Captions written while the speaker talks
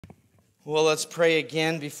Well, let's pray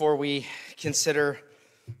again before we consider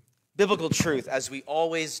biblical truth, as we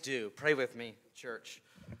always do. Pray with me, church.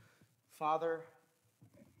 Father,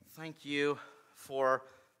 thank you for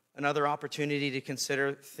another opportunity to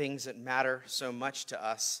consider things that matter so much to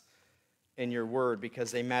us in your word,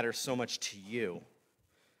 because they matter so much to you.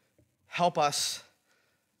 Help us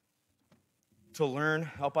to learn.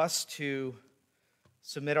 Help us to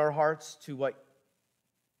submit our hearts to what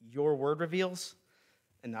your word reveals,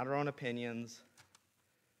 and not our own opinions,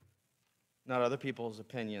 not other people's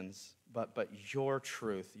opinions, but your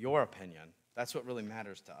truth, your opinion. That's what really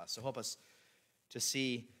matters to us. So help us to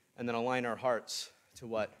see and then align our hearts to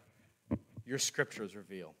what your scriptures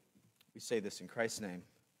reveal. We say this in Christ's name.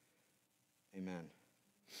 Amen.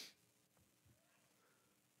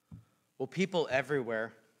 Well, people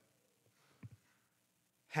everywhere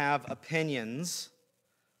have opinions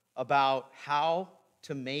about how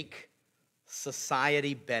to make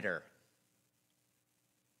society better.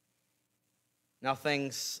 Now,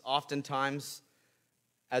 things oftentimes,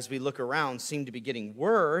 as we look around, seem to be getting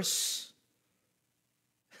worse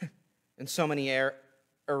in so many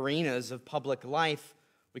arenas of public life.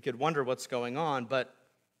 We could wonder what's going on, but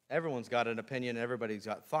everyone's got an opinion, everybody's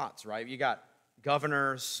got thoughts, right? You got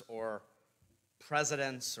governors or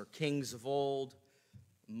presidents or kings of old,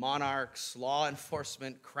 monarchs, law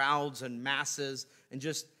enforcement, crowds and masses, and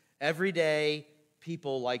just everyday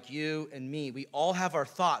people like you and me. We all have our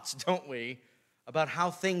thoughts, don't we, about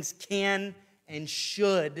how things can and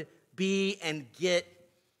should be and get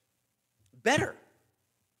better.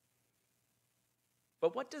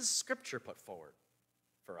 But what does Scripture put forward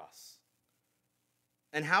for us?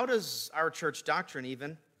 And how does our church doctrine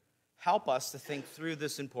even help us to think through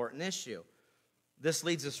this important issue? This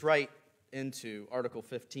leads us right into Article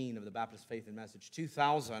 15 of the Baptist Faith and Message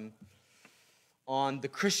 2000 on the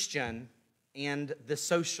Christian and the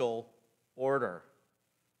social order.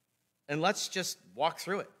 And let's just walk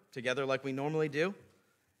through it together like we normally do.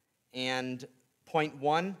 And point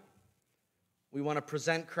 1, we want to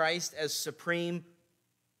present Christ as supreme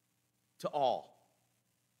to all.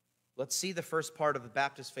 Let's see the first part of the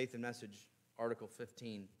Baptist Faith and Message, Article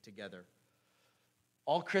 15, together.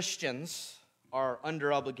 All Christians are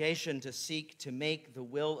under obligation to seek to make the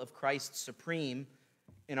will of Christ supreme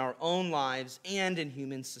in our own lives and in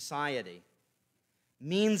human society.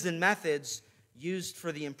 Means and methods used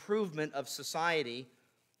for the improvement of society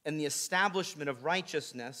and the establishment of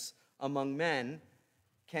righteousness among men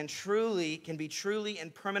can be truly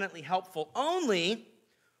and permanently helpful only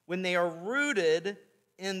when they are rooted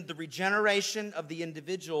in the regeneration of the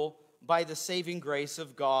individual by the saving grace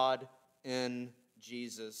of God in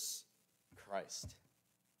Jesus Christ.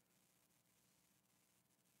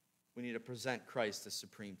 We need to present Christ as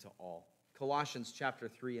supreme to all. Colossians chapter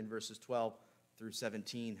 3 and verses 12 through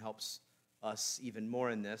 17 helps us even more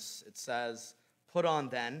in this. It says, "Put on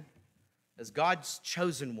then, as God's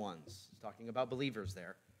chosen ones," he's talking about believers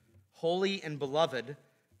there, "holy and beloved,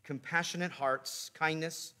 compassionate hearts,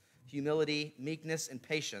 kindness, humility, meekness, and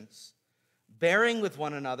patience, bearing with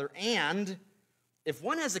one another, and if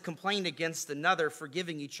one has a complaint against another,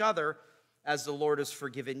 forgiving each other, as the Lord has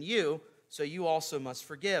forgiven you, so you also must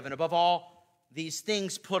forgive. And above all these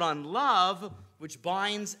things, put on love, which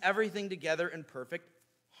binds everything together in perfect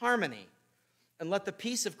harmony. And let the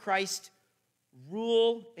peace of Christ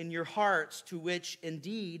rule in your hearts, to which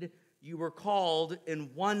indeed you were called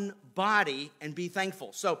in one body, and be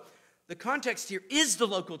thankful." So the context here is the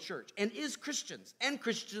local church and is Christians and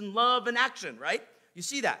Christian love and action, right? You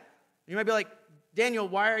see that. You might be like, "Daniel,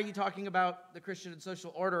 why are you talking about the Christian and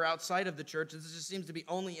social order outside of the church? This just seems to be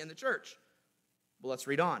only in the church." Well, let's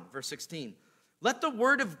read on. Verse 16. "Let the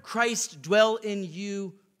word of Christ dwell in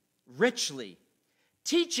you richly,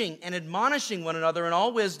 teaching and admonishing one another in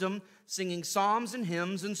all wisdom, singing psalms and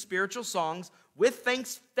hymns and spiritual songs with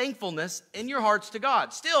thankfulness in your hearts to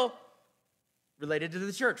God." Still related to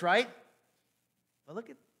the church, right? But look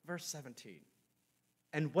at verse 17.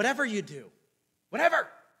 "And whatever you do,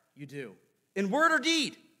 in word or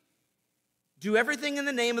deed, do everything in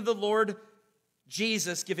the name of the Lord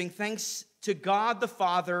Jesus, giving thanks to God the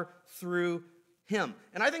Father through him."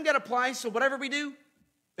 And I think that applies to whatever we do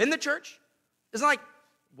in the church. It's not like,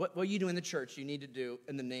 what you do in the church, you need to do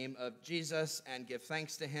in the name of Jesus and give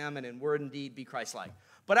thanks to him, and in word and deed be Christ-like.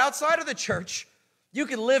 But outside of the church, you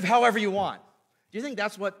can live however you want. Do you think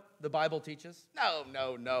that's what the Bible teaches?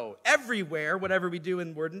 No. Everywhere, whatever we do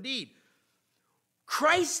in word and deed.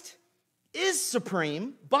 Christ is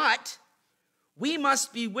supreme, but we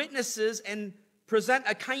must be witnesses and present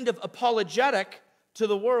a kind of apologetic to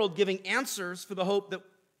the world, giving answers for the hope that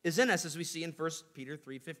is in us, as we see in 1 Peter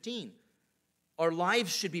 3:15. Our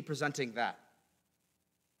lives should be presenting that.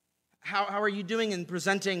 How are you doing in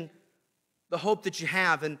presenting the hope that you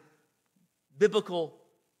have and biblical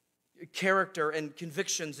character and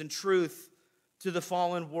convictions and truth to the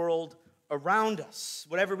fallen world around us?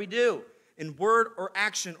 Whatever we do, in word or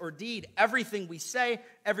action or deed, everything we say,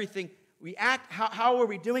 everything we act, how are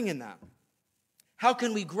we doing in that? How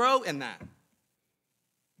can we grow in that?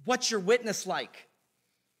 What's your witness like?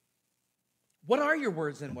 What are your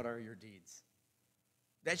words and what are your deeds?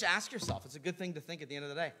 That you ask yourself. It's a good thing to think at the end of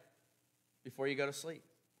the day, before you go to sleep,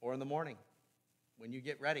 or in the morning, when you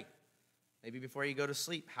get ready. Maybe before you go to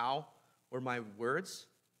sleep, how were my words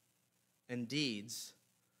and deeds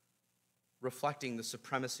reflecting the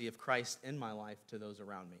supremacy of Christ in my life to those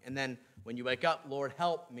around me? And then when you wake up, Lord,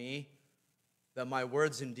 help me that my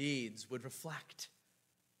words and deeds would reflect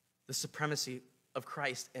the supremacy of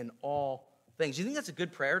Christ in all things. Do you think that's a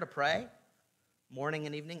good prayer to pray, morning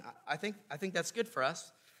and evening? I think that's good for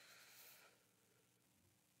us.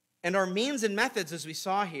 And our means and methods, as we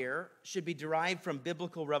saw here, should be derived from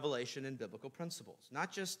biblical revelation and biblical principles.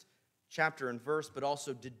 Not just chapter and verse, but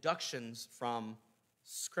also deductions from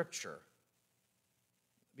Scripture.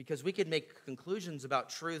 Because we could make conclusions about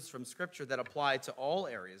truths from Scripture that apply to all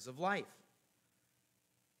areas of life.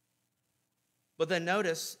 But then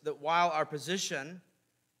notice that while our position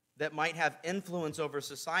that might have influence over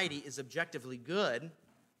society is objectively good,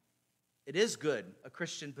 it is good, a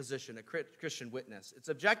Christian position, a Christian witness. It's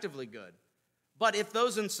objectively good. But if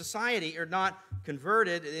those in society are not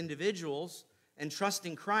converted individuals and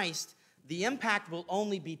trusting Christ, the impact will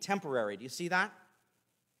only be temporary. Do you see that?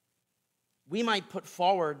 We might put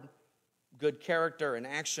forward good character and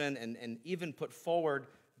action and even put forward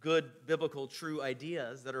good biblical true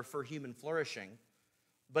ideas that are for human flourishing.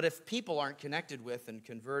 But if people aren't connected with and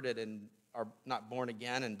converted and are not born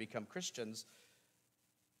again and become Christians,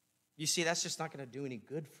 you see, that's just not going to do any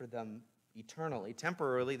good for them eternally.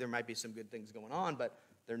 Temporarily, there might be some good things going on, but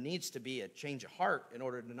there needs to be a change of heart in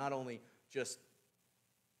order to not only just,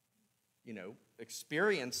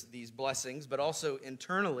 experience these blessings, but also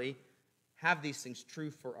internally have these things true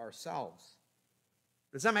for ourselves.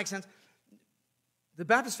 Does that make sense? The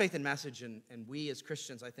Baptist Faith and Message, and we as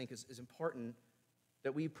Christians, I think, is important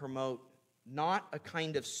that we promote not a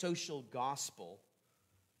kind of social gospel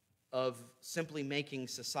of simply making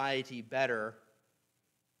society better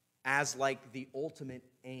as like the ultimate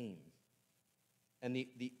aim and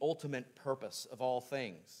the ultimate purpose of all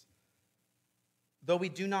things. Though we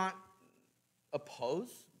do not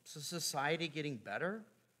oppose society getting better,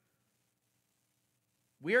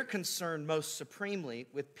 we are concerned most supremely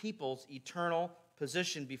with people's eternal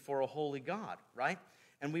position before a holy God, right?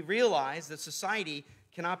 And we realize that society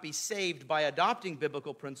cannot be saved by adopting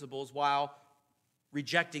biblical principles while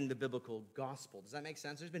rejecting the biblical gospel. Does that make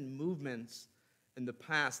sense? There's been movements in the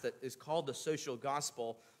past that is called the social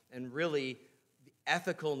gospel, and really the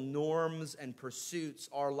ethical norms and pursuits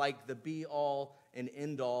are like the be-all and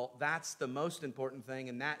end-all. That's the most important thing,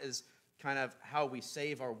 and that is kind of how we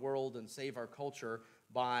save our world and save our culture,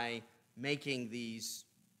 by making these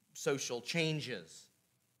social changes.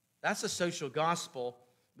 That's a social gospel.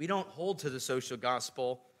 We don't hold to the social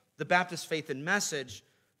gospel. The Baptist Faith and Message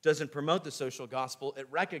doesn't promote the social gospel. It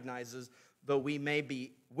recognizes, though we may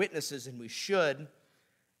be witnesses and we should,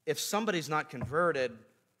 if somebody's not converted,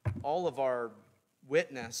 all of our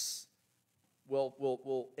witness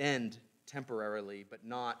will end temporarily, but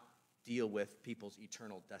not deal with people's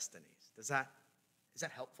eternal destinies. Is that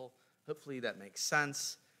helpful? Hopefully that makes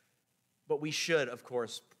sense. But we should, of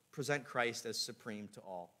course, present Christ as supreme to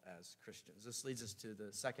all as Christians. This leads us to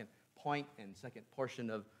the second point and second portion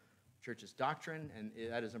of church's doctrine, and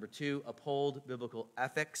that is number 2, uphold biblical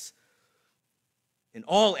ethics in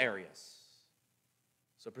all areas.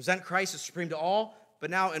 So present Christ as supreme to all, but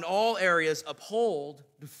now in all areas uphold,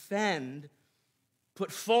 defend,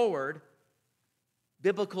 put forward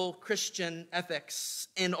biblical Christian ethics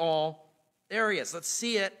in all areas. Let's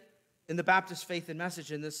see it in the Baptist Faith and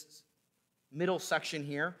Message in this middle section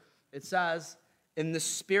here. It says, in the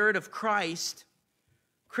spirit of Christ,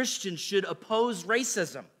 Christians should oppose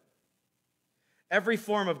racism, every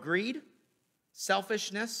form of greed,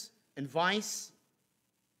 selfishness, and vice,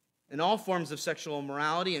 and all forms of sexual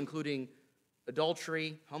immorality, including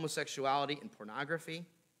adultery, homosexuality, and pornography.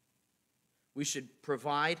 We should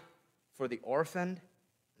provide for the orphaned,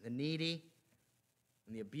 the needy,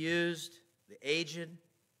 and the abused, the aged,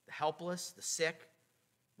 the helpless, the sick.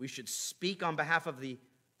 We should speak on behalf of the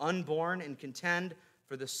unborn and contend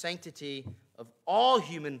for the sanctity of all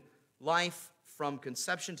human life from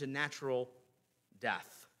conception to natural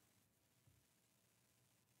death.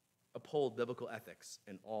 Uphold biblical ethics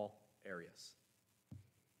in all areas.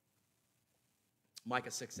 Micah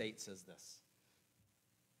 6:8 says this.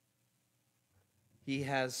 He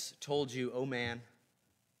has told you, O man,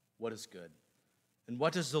 what is good. And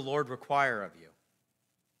what does the Lord require of you?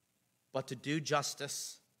 But to do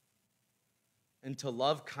justice, and to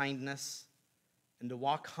love kindness, and to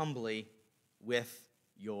walk humbly with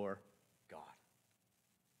your God.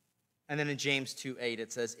 And then in James 2:8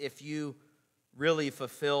 it says, if you really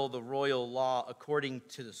fulfill the royal law according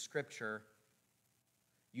to the Scripture,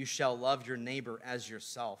 you shall love your neighbor as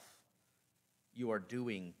yourself. You are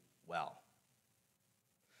doing well.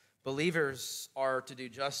 Believers are to do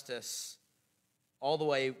justice all the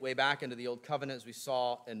way back into the Old Covenant, as we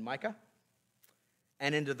saw in Micah,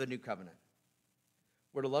 and into the New Covenant.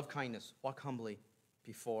 We're to love kindness, walk humbly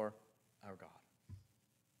before our God.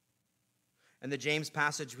 And the James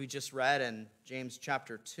passage we just read in James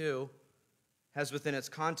chapter 2 has within its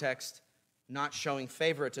context not showing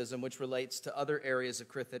favoritism, which relates to other areas of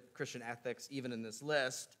Christian ethics, even in this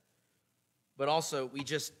list. But also, we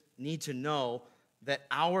just need to know that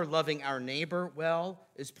our loving our neighbor well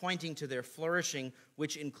is pointing to their flourishing,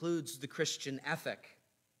 which includes the Christian ethic.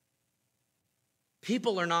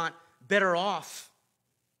 People are not better off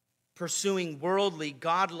pursuing worldly,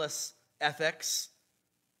 godless ethics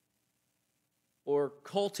or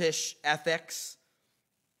cultish ethics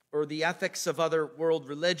or the ethics of other world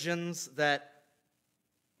religions that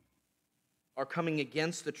are coming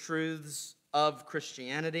against the truths of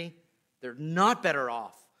Christianity. They're not better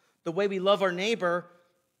off. The way we love our neighbor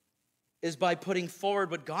is by putting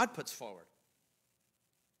forward what God puts forward.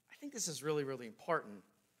 I think this is really, really important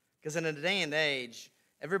because in a day and age,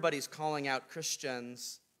 everybody's calling out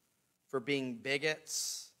Christians for being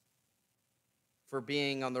bigots, for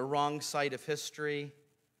being on the wrong side of history.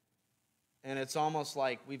 And it's almost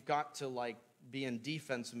like we've got to be in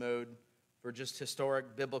defense mode for just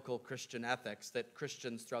historic biblical Christian ethics that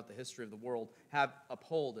Christians throughout the history of the world have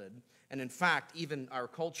upholded. And in fact, even our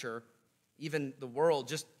culture, even the world,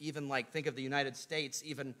 just even think of the United States,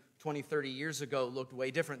 even 20, 30 years ago looked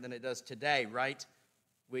way different than it does today, right?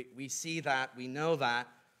 We see that, we know that.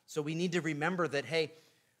 So we need to remember that, hey,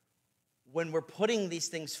 when we're putting these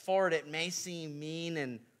things forward, it may seem mean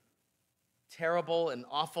and terrible and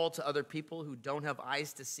awful to other people who don't have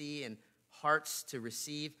eyes to see and hearts to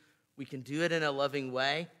receive. We can do it in a loving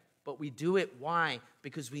way, but we do it, why?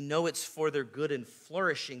 Because we know it's for their good and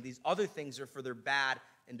flourishing. These other things are for their bad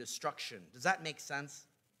and destruction. Does that make sense?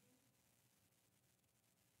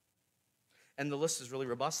 And the list is really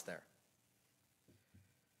robust there.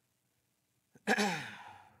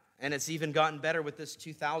 And it's even gotten better with this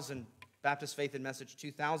 2000 Baptist Faith and Message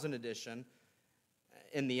 2000 edition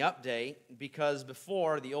in the update, because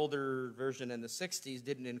before, the older version in the 60s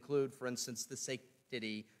didn't include, for instance, the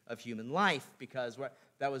sanctity of human life, because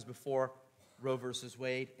that was before Roe versus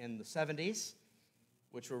Wade in the 70s,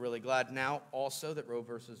 which we're really glad now also that Roe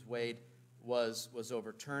versus Wade was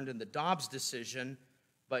overturned in the Dobbs decision.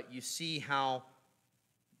 But you see how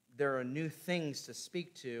there are new things to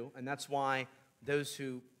speak to, and that's why those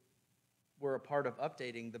who were a part of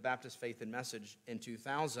updating the Baptist Faith and Message in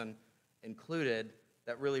 2000 included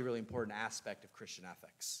that really, really important aspect of Christian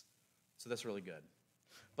ethics. So that's really good.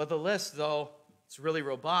 But the list, though, it's really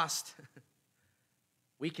robust.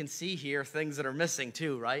 We can see here things that are missing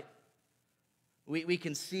too, right? We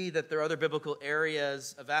can see that there are other biblical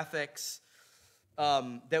areas of ethics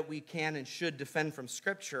that we can and should defend from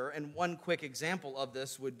Scripture. And one quick example of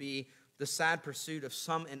this would be the sad pursuit of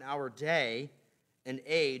some in our day and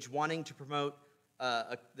age wanting to promote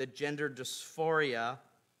the gender dysphoria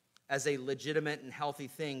as a legitimate and healthy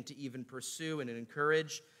thing to even pursue and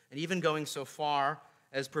encourage, and even going so far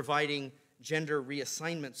as providing gender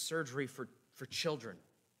reassignment surgery for children.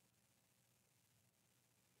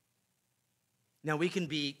 Now, we can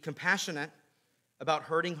be compassionate about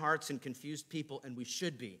hurting hearts and confused people, and we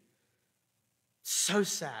should be. So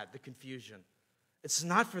sad, the confusion. It's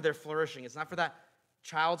not for their flourishing. It's not for that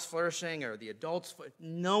child's flourishing or the adult's.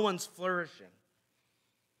 No one's flourishing.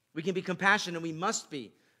 We can be compassionate, and we must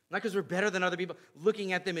be. Not because we're better than other people,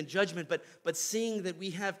 looking at them in judgment, but seeing that we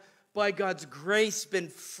have, by God's grace, been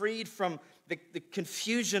freed from the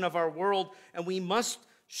confusion of our world, and we must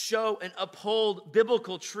show and uphold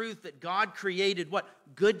biblical truth that God created what?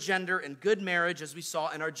 Good gender and good marriage, as we saw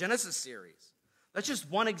in our Genesis series. That's just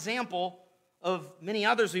one example of many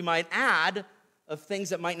others we might add of things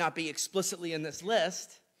that might not be explicitly in this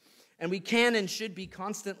list. And we can and should be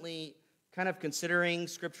constantly kind of considering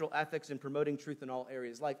scriptural ethics and promoting truth in all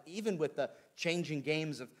areas of life, even with the changing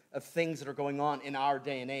games of things that are going on in our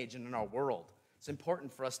day and age and in our world. It's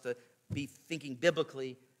important for us to be thinking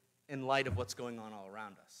biblically in light of what's going on all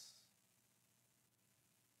around us.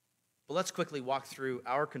 But let's quickly walk through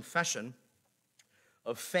our confession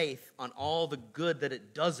of faith on all the good that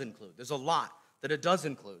it does include. There's a lot that it does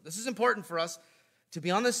include. This is important for us to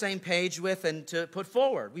be on the same page with and to put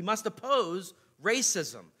forward. We must oppose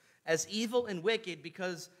racism as evil and wicked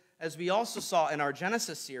because, as we also saw in our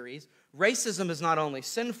Genesis series, racism is not only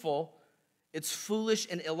sinful, it's foolish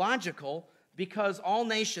and illogical because all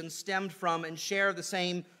nations stemmed from and share the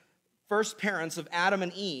same first parents of Adam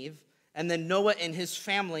and Eve, and then Noah and his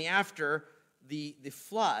family after the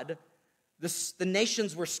flood. The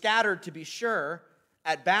nations were scattered, to be sure,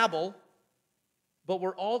 at Babel, but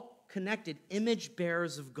we're all connected image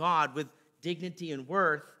bearers of God with dignity and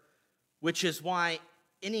worth, which is why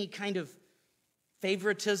any kind of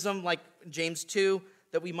favoritism, like James 2,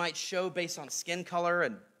 that we might show based on skin color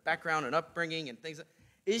and background and upbringing and things,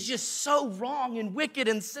 is just so wrong and wicked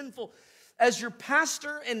and sinful. As your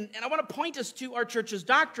pastor, and I want to point us to our church's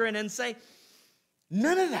doctrine and say,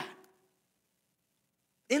 none of that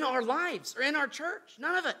in our lives or in our church,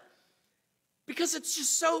 none of it. Because it's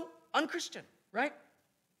just so unchristian, right?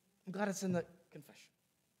 I'm glad it's in the confession.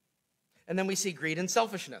 And then we see greed and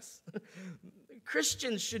selfishness.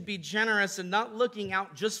 Christians should be generous and not looking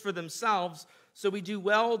out just for themselves, so we do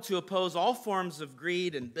well to oppose all forms of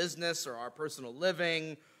greed in business or our personal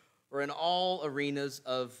living or in all arenas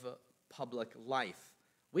of public life.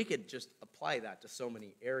 We could just apply that to so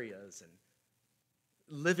many areas. And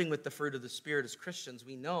living with the fruit of the Spirit as Christians,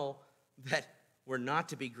 we know that we're not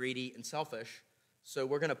to be greedy and selfish, so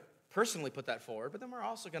we're going to personally put that forward, but then we're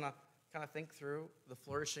also going to kind of think through the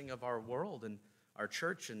flourishing of our world and our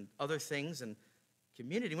church and other things and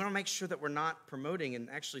community. We want to make sure that we're not promoting and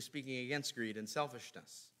actually speaking against greed and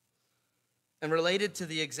selfishness. And related to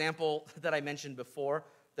the example that I mentioned before,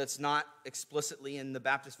 that's not explicitly in the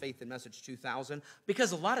Baptist Faith and Message 2000,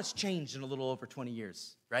 because a lot has changed in a little over 20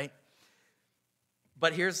 years, right?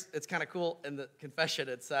 But it's kind of cool in the confession.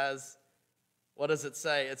 It says, what does it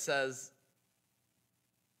say? It says,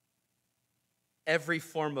 every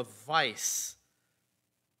form of vice.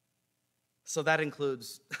 So that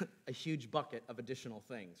includes a huge bucket of additional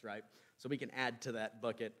things, right? So we can add to that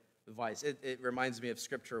bucket vice. It reminds me of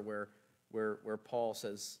Scripture where Paul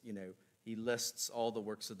says, he lists all the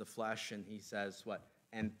works of the flesh, and he says what?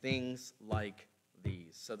 And things like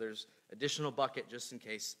these. So there's additional bucket just in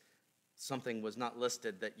case something was not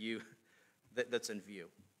listed that's in view.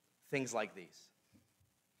 Things like these.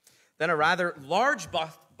 Then a rather large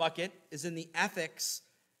bucket is in the ethics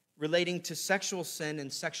relating to sexual sin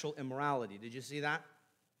and sexual immorality. Did you see that?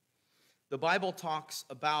 The Bible talks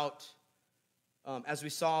about, as we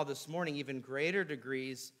saw this morning, even greater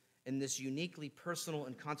degrees in this uniquely personal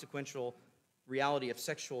and consequential reality of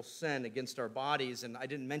sexual sin against our bodies. And I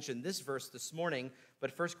didn't mention this verse this morning,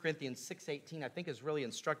 but 1 Corinthians 6:18 I think is really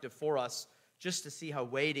instructive for us just to see how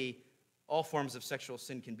weighty all forms of sexual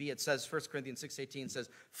sin can be. It says, 1 Corinthians 6:18 says,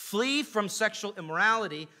 flee from sexual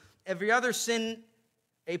immorality. Every other sin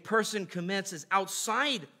a person commits is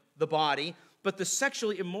outside the body, but the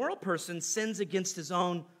sexually immoral person sins against his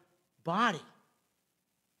own body.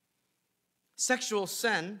 Sexual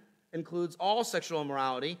sin includes all sexual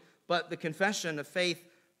immorality, but the confession of faith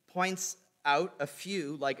points out a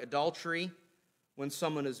few, like adultery, when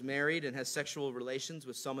someone is married and has sexual relations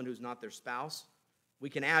with someone who's not their spouse. We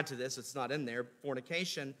can add to this, it's not in there,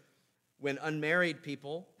 fornication, when unmarried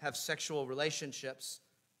people have sexual relationships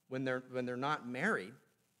when they're not married,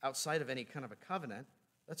 outside of any kind of a covenant.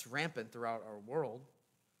 That's rampant throughout our world.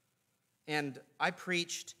 And I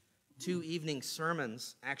preached 2 evening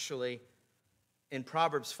sermons, actually, in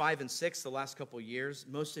Proverbs 5 and 6 the last couple of years.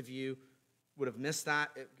 Most of you would have missed that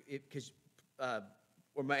because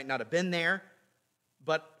or might not have been there.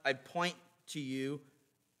 But I'd point to you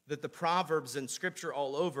that the Proverbs in Scripture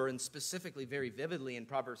all over, and specifically very vividly in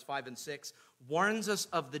Proverbs 5 and 6, warns us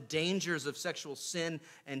of the dangers of sexual sin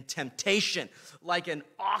and temptation. Like an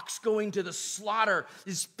ox going to the slaughter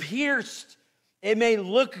is pierced. It may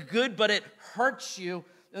look good, but it hurts you.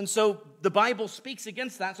 And so the Bible speaks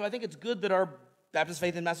against that. So I think it's good that our Baptist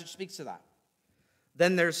Faith and Message speaks to that.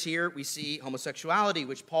 Then we see homosexuality,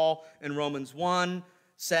 which Paul in Romans 1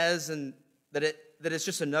 says, and that it's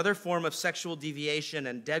just another form of sexual deviation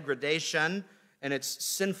and degradation, and it's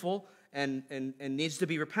sinful and needs to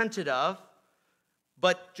be repented of.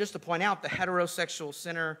 But just to point out, the heterosexual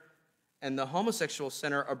sinner and the homosexual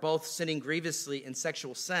sinner are both sinning grievously in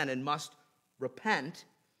sexual sin and must repent.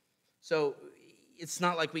 So it's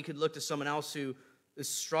not like we could look to someone else who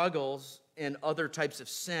struggles in other types of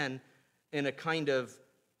sin in a kind of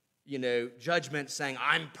judgment, saying,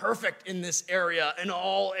 I'm perfect in this area, in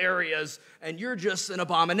all areas, and you're just an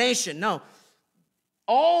abomination. No.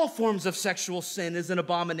 all forms of sexual sin is an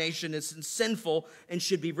abomination, is sinful, and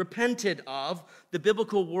should be repented of. The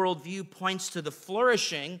biblical worldview points to the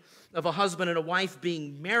flourishing of a husband and a wife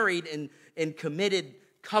being married in committed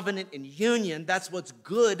covenant and union. That's what's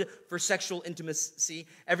good for sexual intimacy.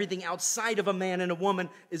 Everything outside of a man and a woman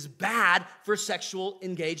is bad for sexual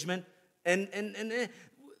engagement. And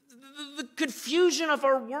the confusion of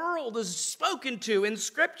our world is spoken to in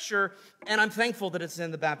Scripture, and I'm thankful that it's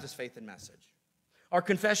in the Baptist Faith and Message. Our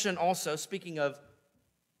confession also, speaking of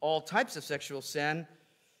all types of sexual sin,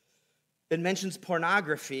 it mentions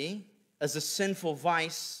pornography as a sinful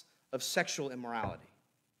vice of sexual immorality.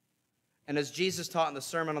 And as Jesus taught in the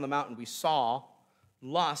Sermon on the Mount, we saw,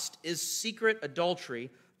 lust is secret adultery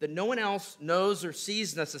that no one else knows or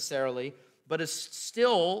sees necessarily, but is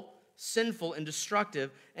still sinful and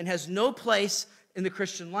destructive and has no place in the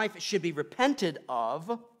Christian life. It should be repented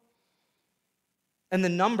of. And the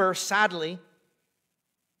number, sadly,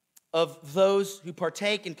 of those who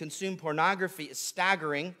partake and consume pornography is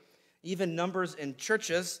staggering, even numbers in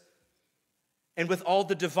churches. And with all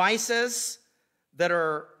the devices that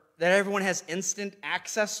everyone has instant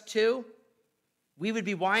access to, we would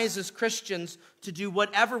be wise as Christians to do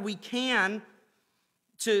whatever we can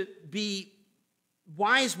to be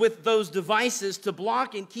wise with those devices to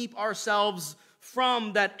block and keep ourselves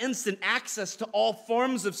from that instant access to all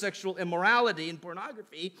forms of sexual immorality and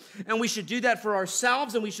pornography. And we should do that for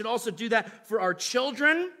ourselves, and we should also do that for our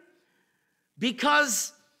children,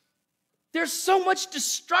 because there's so much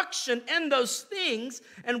destruction in those things,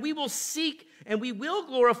 and we will seek and we will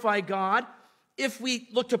glorify God if we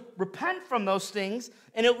look to repent from those things,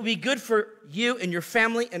 and it will be good for you and your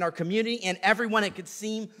family and our community and everyone. It could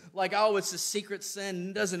seem like, oh, it's a secret sin,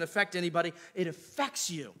 it doesn't affect anybody. It affects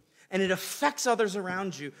you, and it affects others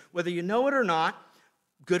around you, whether you know it or not.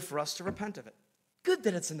 Good for us to repent of it. Good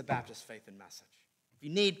that it's in the Baptist Faith and Message. If you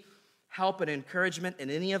need help and encouragement in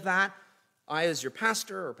any of that, I, as your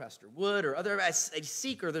pastor or Pastor Wood or other, I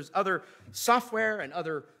seek, or there's other software and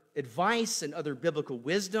other advice and other biblical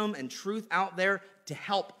wisdom and truth out there to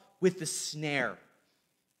help with the snare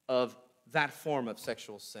of that form of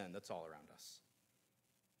sexual sin that's all around us.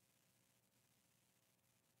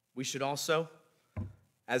 We should also,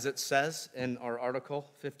 as it says in our Article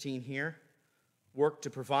 15 here, work to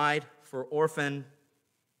provide for orphan,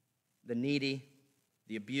 the needy,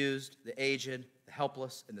 the abused, the aged, the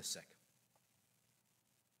helpless, and the sick.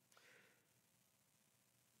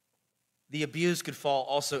 The abused could fall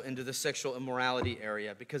also into the sexual immorality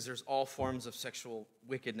area, because there's all forms of sexual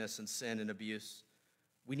wickedness and sin and abuse.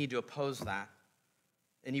 We need to oppose that.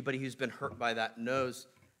 Anybody who's been hurt by that knows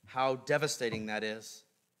how devastating that is.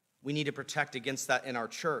 We need to protect against that in our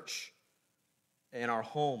church, in our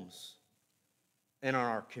homes, and in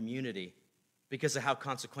our community, because of how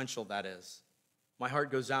consequential that is. My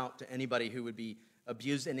heart goes out to anybody who would be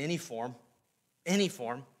abused in any form, any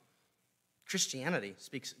form. Christianity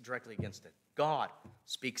speaks directly against it. God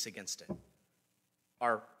speaks against it.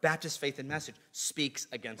 Our Baptist Faith and Message speaks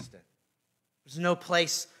against it. There's no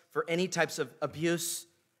place for any types of abuse.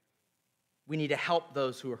 We need to help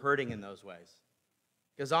those who are hurting in those ways,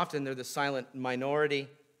 because often they're the silent minority,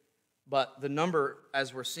 but the number,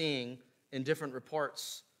 as we're seeing in different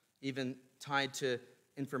reports, even tied to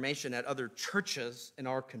information at other churches in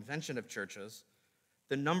our convention of churches,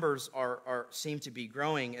 the numbers seem to be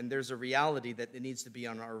growing, and there's a reality that it needs to be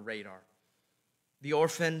on our radar. The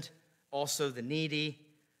orphaned, also the needy,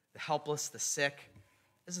 the helpless, the sick.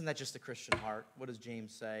 Isn't that just a Christian heart? What does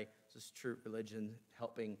James say? This is true religion,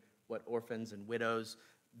 helping orphans and widows.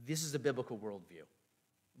 This is a biblical worldview.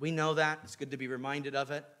 We know that. It's good to be reminded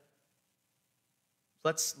of it.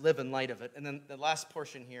 Let's live in light of it. And then the last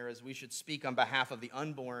portion here is we should speak on behalf of the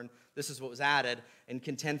unborn. This is what was added, and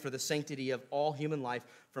contend for the sanctity of all human life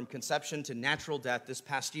from conception to natural death. This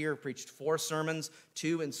past year, I preached 4 sermons,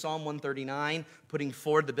 2 in Psalm 139, putting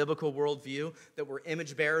forward the biblical worldview that we're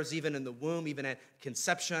image bearers even in the womb, even at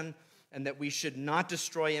conception, and that we should not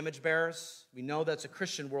destroy image bearers. We know that's a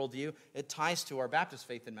Christian worldview. It ties to our Baptist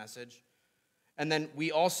Faith and Message. And then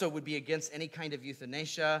we also would be against any kind of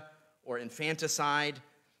euthanasia or infanticide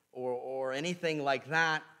or anything like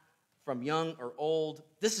that from young or old.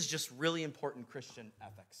 This is just really important Christian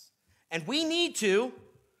ethics. And we need to,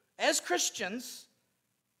 as Christians,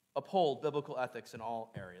 uphold biblical ethics in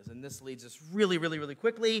all areas. And this leads us really, really, really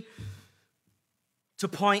quickly to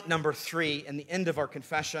point number 3 and the end of our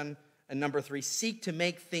confession. And number 3, seek to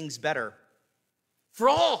make things better for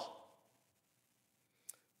all.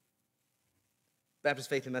 Baptist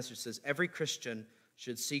Faith and Message says every Christian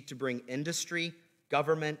should seek to bring industry,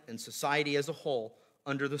 government, and society as a whole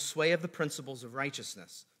under the sway of the principles of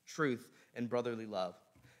righteousness, truth, and brotherly love.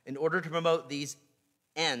 In order to promote these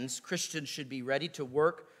ends, Christians should be ready to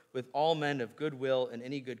work with all men of goodwill and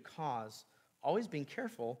any good cause, always being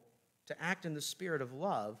careful to act in the spirit of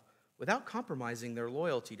love without compromising their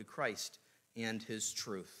loyalty to Christ and his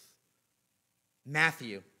truth.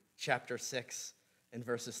 Matthew chapter 6 and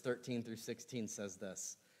verses 13 through 16 says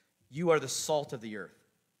this, "You are the salt of the earth,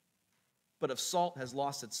 but if salt has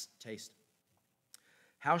lost its taste,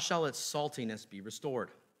 how shall its saltiness be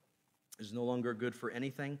restored? It is no longer good for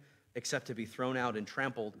anything except to be thrown out and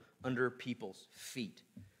trampled under people's feet.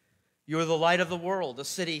 You are the light of the world. A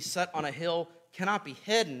city set on a hill cannot be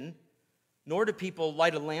hidden, nor do people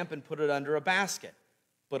light a lamp and put it under a basket,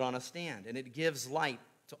 but on a stand, and it gives light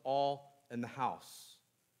to all in the house.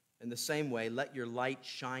 In the same way, let your light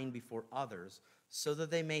shine before others, so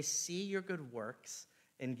that they may see your good works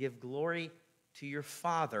and give glory to your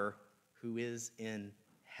Father who is in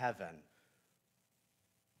heaven."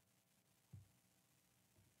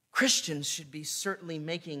 Christians should be certainly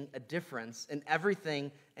making a difference in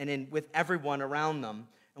everything and with everyone around them.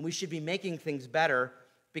 And we should be making things better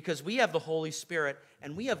because we have the Holy Spirit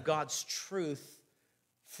and we have God's truth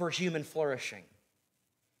for human flourishing.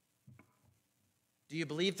 Do you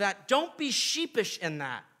believe that? Don't be sheepish in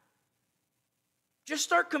that. Just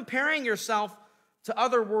start comparing yourself to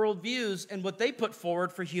other worldviews and what they put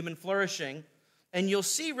forward for human flourishing, and you'll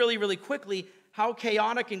see really, really quickly how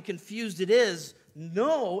chaotic and confused it is.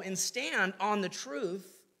 Know and stand on the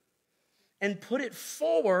truth and put it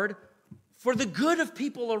forward for the good of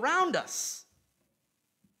people around us.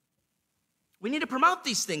 We need to promote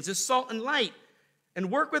these things as salt and light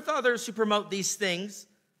and work with others who promote these things.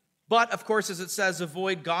 But, of course, as it says,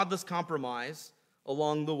 avoid godless compromise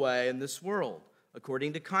along the way in this world,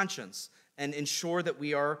 according to conscience, and ensure that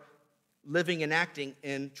we are living and acting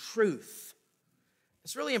in truth.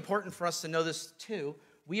 It's really important for us to know this, too.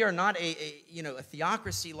 We are not a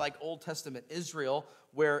theocracy like Old Testament Israel,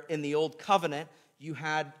 where in the Old Covenant you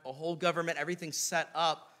had a whole government, everything set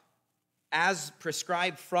up as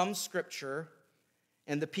prescribed from Scripture,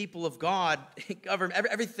 and the people of God governed.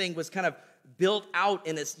 Everything was kind of built out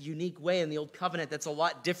in a unique way in the Old Covenant that's a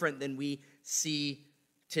lot different than we see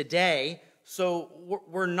today. So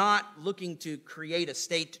we're not looking to create a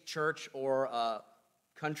state church or a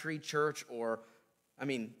country church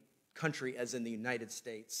country as in the United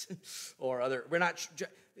States or other. We're not,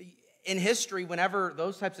 in history, whenever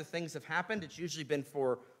those types of things have happened, it's usually been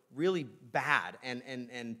for really bad.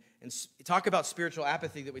 And talk about spiritual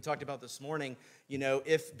apathy that we talked about this morning. You know,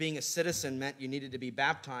 if being a citizen meant you needed to be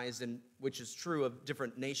baptized, and which is true of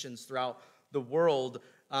different nations throughout the world,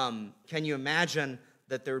 can you imagine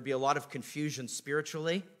that there would be a lot of confusion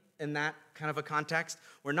spiritually in that kind of a context?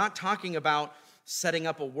 We're not talking about setting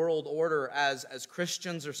up a world order as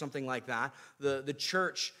Christians or something like that. The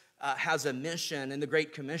church has a mission in the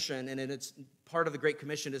Great Commission, and it's part of the Great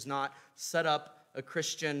Commission is not set up a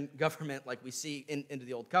Christian government like we see into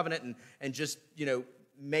the Old Covenant and just,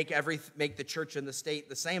 make the church and the state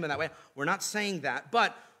the same in that way. We're not saying that,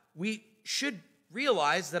 but we should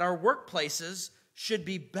realize that our workplaces should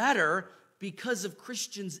be better because of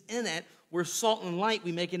Christians in it. We're salt and light,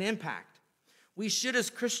 we make an impact. We should, as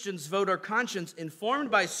Christians, vote our conscience informed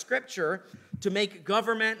by Scripture to make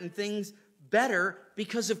government and things better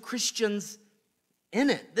because of Christians in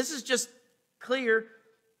it. This is just clear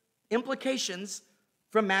implications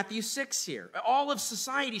from Matthew 6 here. All of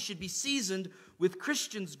society should be seasoned with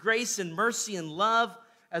Christians' grace and mercy and love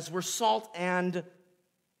as we're salt and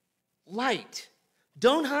light.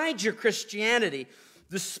 Don't hide your Christianity.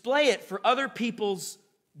 Display it for other people's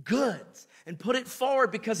goods. And put it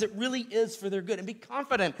forward because it really is for their good. And be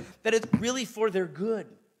confident that it's really for their good.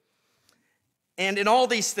 And in all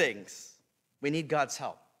these things, we need God's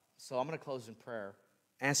help. So I'm going to close in prayer,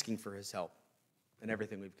 asking for his help in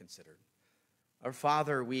everything we've considered. Our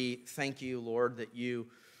Father, we thank you, Lord, that you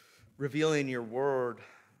reveal in your word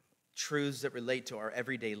truths that relate to our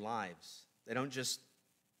everyday lives. They don't just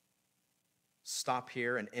stop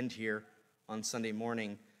here and end here on Sunday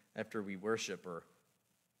morning after we worship, or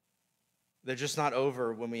they're just not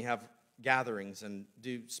over when we have gatherings and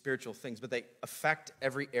do spiritual things, but they affect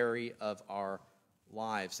every area of our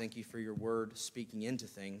lives. Thank you for your word speaking into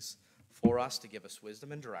things for us to give us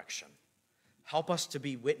wisdom and direction. Help us to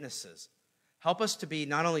be witnesses. Help us to be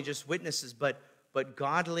not only just witnesses, but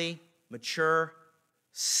godly, mature,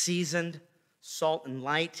 seasoned, salt and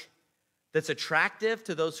light that's attractive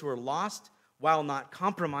to those who are lost while not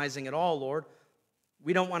compromising at all, Lord.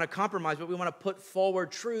 We don't want to compromise, but we want to put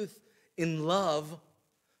forward truth in love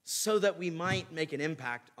so that we might make an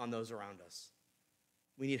impact on those around us.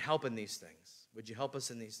 We need help in these things. Would you help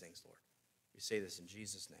us in these things, Lord? We say this in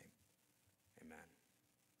Jesus' name.